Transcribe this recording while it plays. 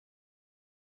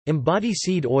Ambadi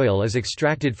seed oil is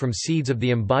extracted from seeds of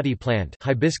the Ambadi plant,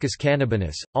 Hibiscus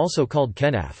cannabinus, also called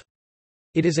kenaf.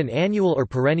 It is an annual or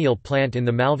perennial plant in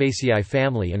the Malvaceae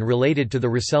family and related to the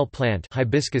Russell plant,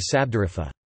 Hibiscus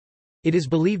sabdurifa. It is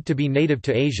believed to be native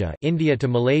to Asia, India to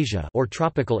Malaysia, or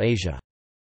tropical Asia.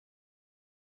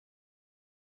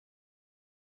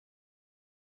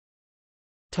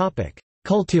 Topic: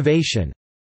 Cultivation.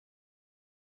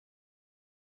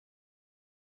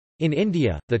 In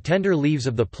India, the tender leaves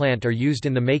of the plant are used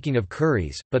in the making of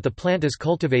curries, but the plant is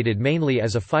cultivated mainly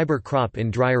as a fiber crop in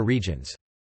drier regions.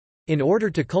 In order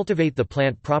to cultivate the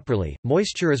plant properly,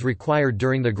 moisture is required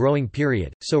during the growing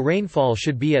period, so rainfall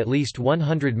should be at least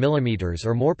 100 mm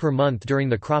or more per month during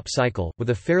the crop cycle,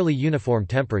 with a fairly uniform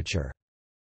temperature.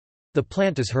 The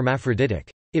plant is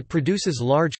hermaphroditic. It produces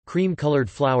large,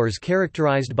 cream-colored flowers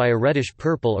characterized by a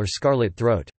reddish-purple or scarlet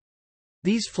throat.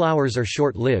 These flowers are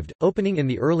short-lived, opening in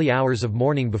the early hours of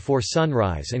morning before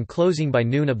sunrise and closing by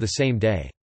noon of the same day.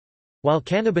 While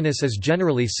cannabinus is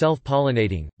generally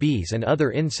self-pollinating, bees and other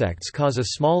insects cause a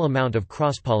small amount of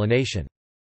cross-pollination.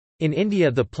 In India,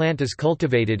 the plant is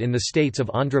cultivated in the states of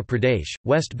Andhra Pradesh,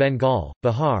 West Bengal,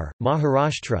 Bihar,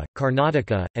 Maharashtra,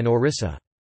 Karnataka, and Orissa.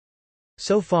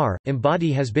 So far,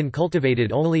 Ambadi has been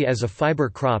cultivated only as a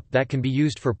fiber crop that can be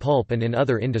used for pulp and in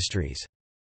other industries.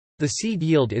 The seed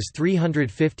yield is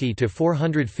 350 to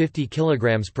 450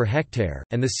 kg per hectare,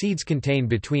 and the seeds contain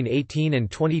between 18 and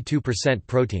 22%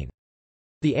 protein.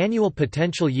 The annual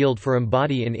potential yield for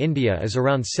Ambadi in India is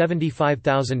around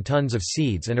 75,000 tons of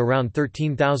seeds and around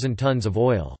 13,000 tons of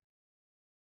oil.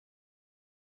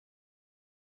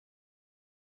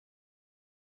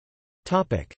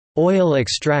 Oil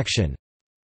extraction.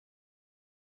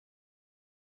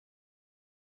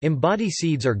 Ambadi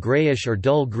seeds are grayish or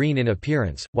dull green in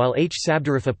appearance, while H.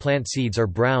 sabdurifa plant seeds are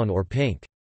brown or pink.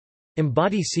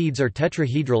 Ambadi seeds are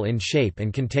tetrahedral in shape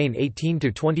and contain 18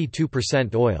 to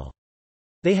 22% oil.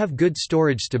 They have good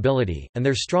storage stability, and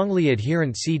their strongly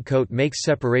adherent seed coat makes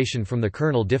separation from the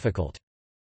kernel difficult.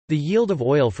 The yield of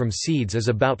oil from seeds is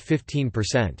about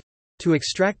 15%. To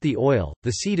extract the oil,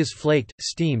 the seed is flaked,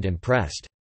 steamed and pressed.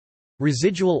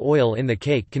 Residual oil in the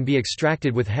cake can be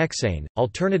extracted with hexane,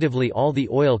 alternatively all the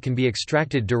oil can be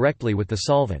extracted directly with the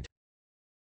solvent.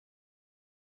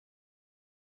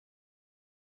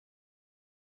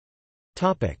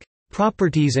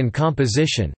 Properties and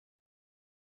composition.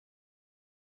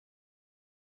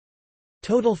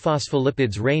 Total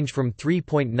phospholipids range from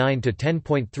 3.9 to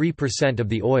 10.3% of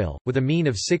the oil, with a mean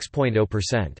of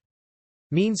 6.0%.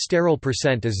 Mean sterile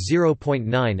percent is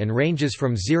 0.9 and ranges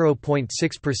from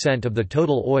 0.6% of the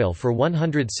total oil for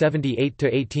 178 to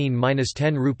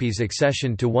 18-10 rupees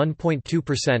accession to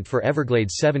 1.2% for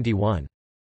Everglades 71.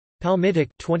 Palmitic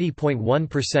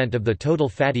 20.1% of the total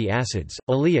fatty acids,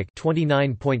 oleic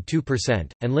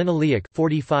 29.2%, and linoleic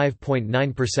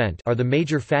 45.9% are the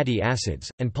major fatty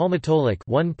acids, and palmitoleic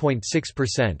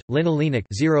 1.6%, linolenic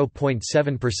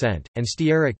 0.7%, and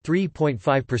stearic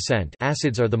 3.5%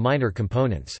 acids are the minor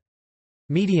components.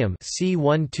 Medium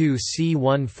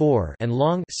C12C14 and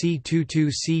long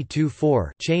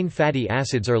C22C24 chain fatty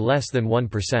acids are less than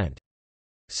 1%.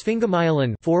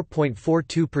 Sphingomyelin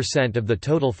 4.42% of the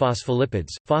total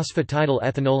phospholipids,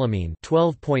 phosphatidylethanolamine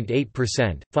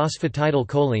 12.8%,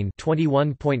 phosphatidylcholine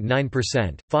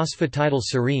 21.9%,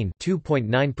 phosphatidylserine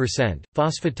 2.9%,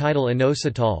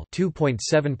 phosphatidylinositol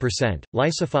 2.7%,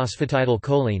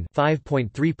 lysophosphatidylcholine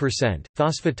 5.3%,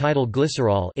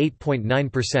 phosphatidylglycerol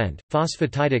 8.9%,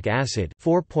 phosphatidic acid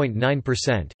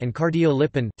 4.9%, and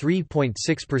cardiolipin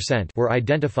 3.6% were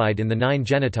identified in the 9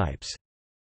 genotypes.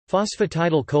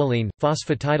 Phosphatidylcholine,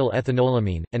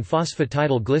 phosphatidylethanolamine, and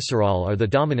phosphatidylglycerol are the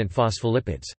dominant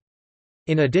phospholipids.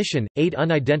 In addition, 8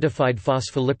 unidentified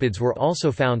phospholipids were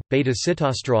also found: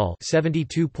 beta-sitosterol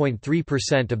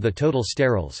 72.3% of the total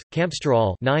sterols,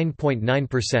 campsterol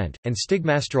 9.9%, and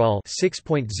stigmasterol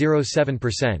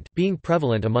 6.07%, being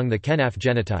prevalent among the kenaf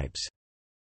genotypes.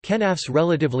 Kenaf's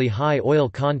relatively high oil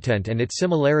content and its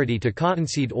similarity to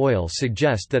cottonseed oil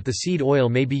suggest that the seed oil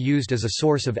may be used as a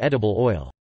source of edible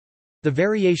oil. The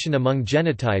variation among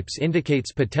genotypes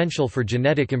indicates potential for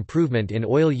genetic improvement in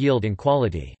oil yield and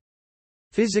quality.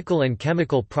 Physical and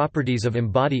chemical properties of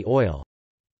Ambadi oil.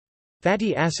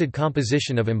 Fatty acid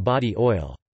composition of Ambadi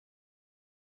oil.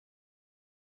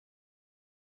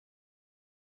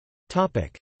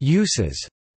 Uses.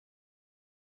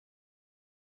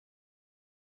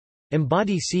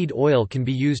 Ambadi seed oil can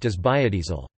be used as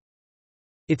biodiesel.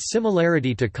 Its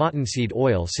similarity to cottonseed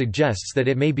oil suggests that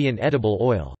it may be an edible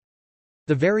oil.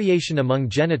 The variation among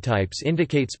genotypes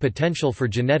indicates potential for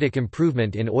genetic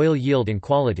improvement in oil yield and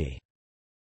quality.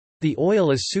 The oil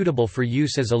is suitable for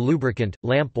use as a lubricant,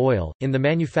 lamp oil, in the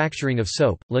manufacturing of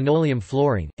soap, linoleum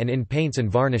flooring, and in paints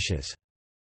and varnishes.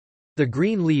 The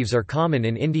green leaves are common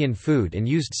in Indian food and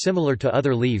used similar to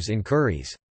other leaves in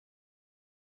curries.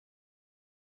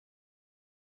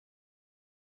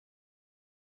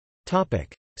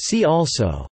 See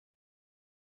also: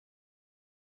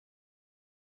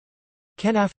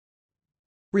 Kenaf,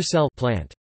 Ricel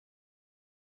plant.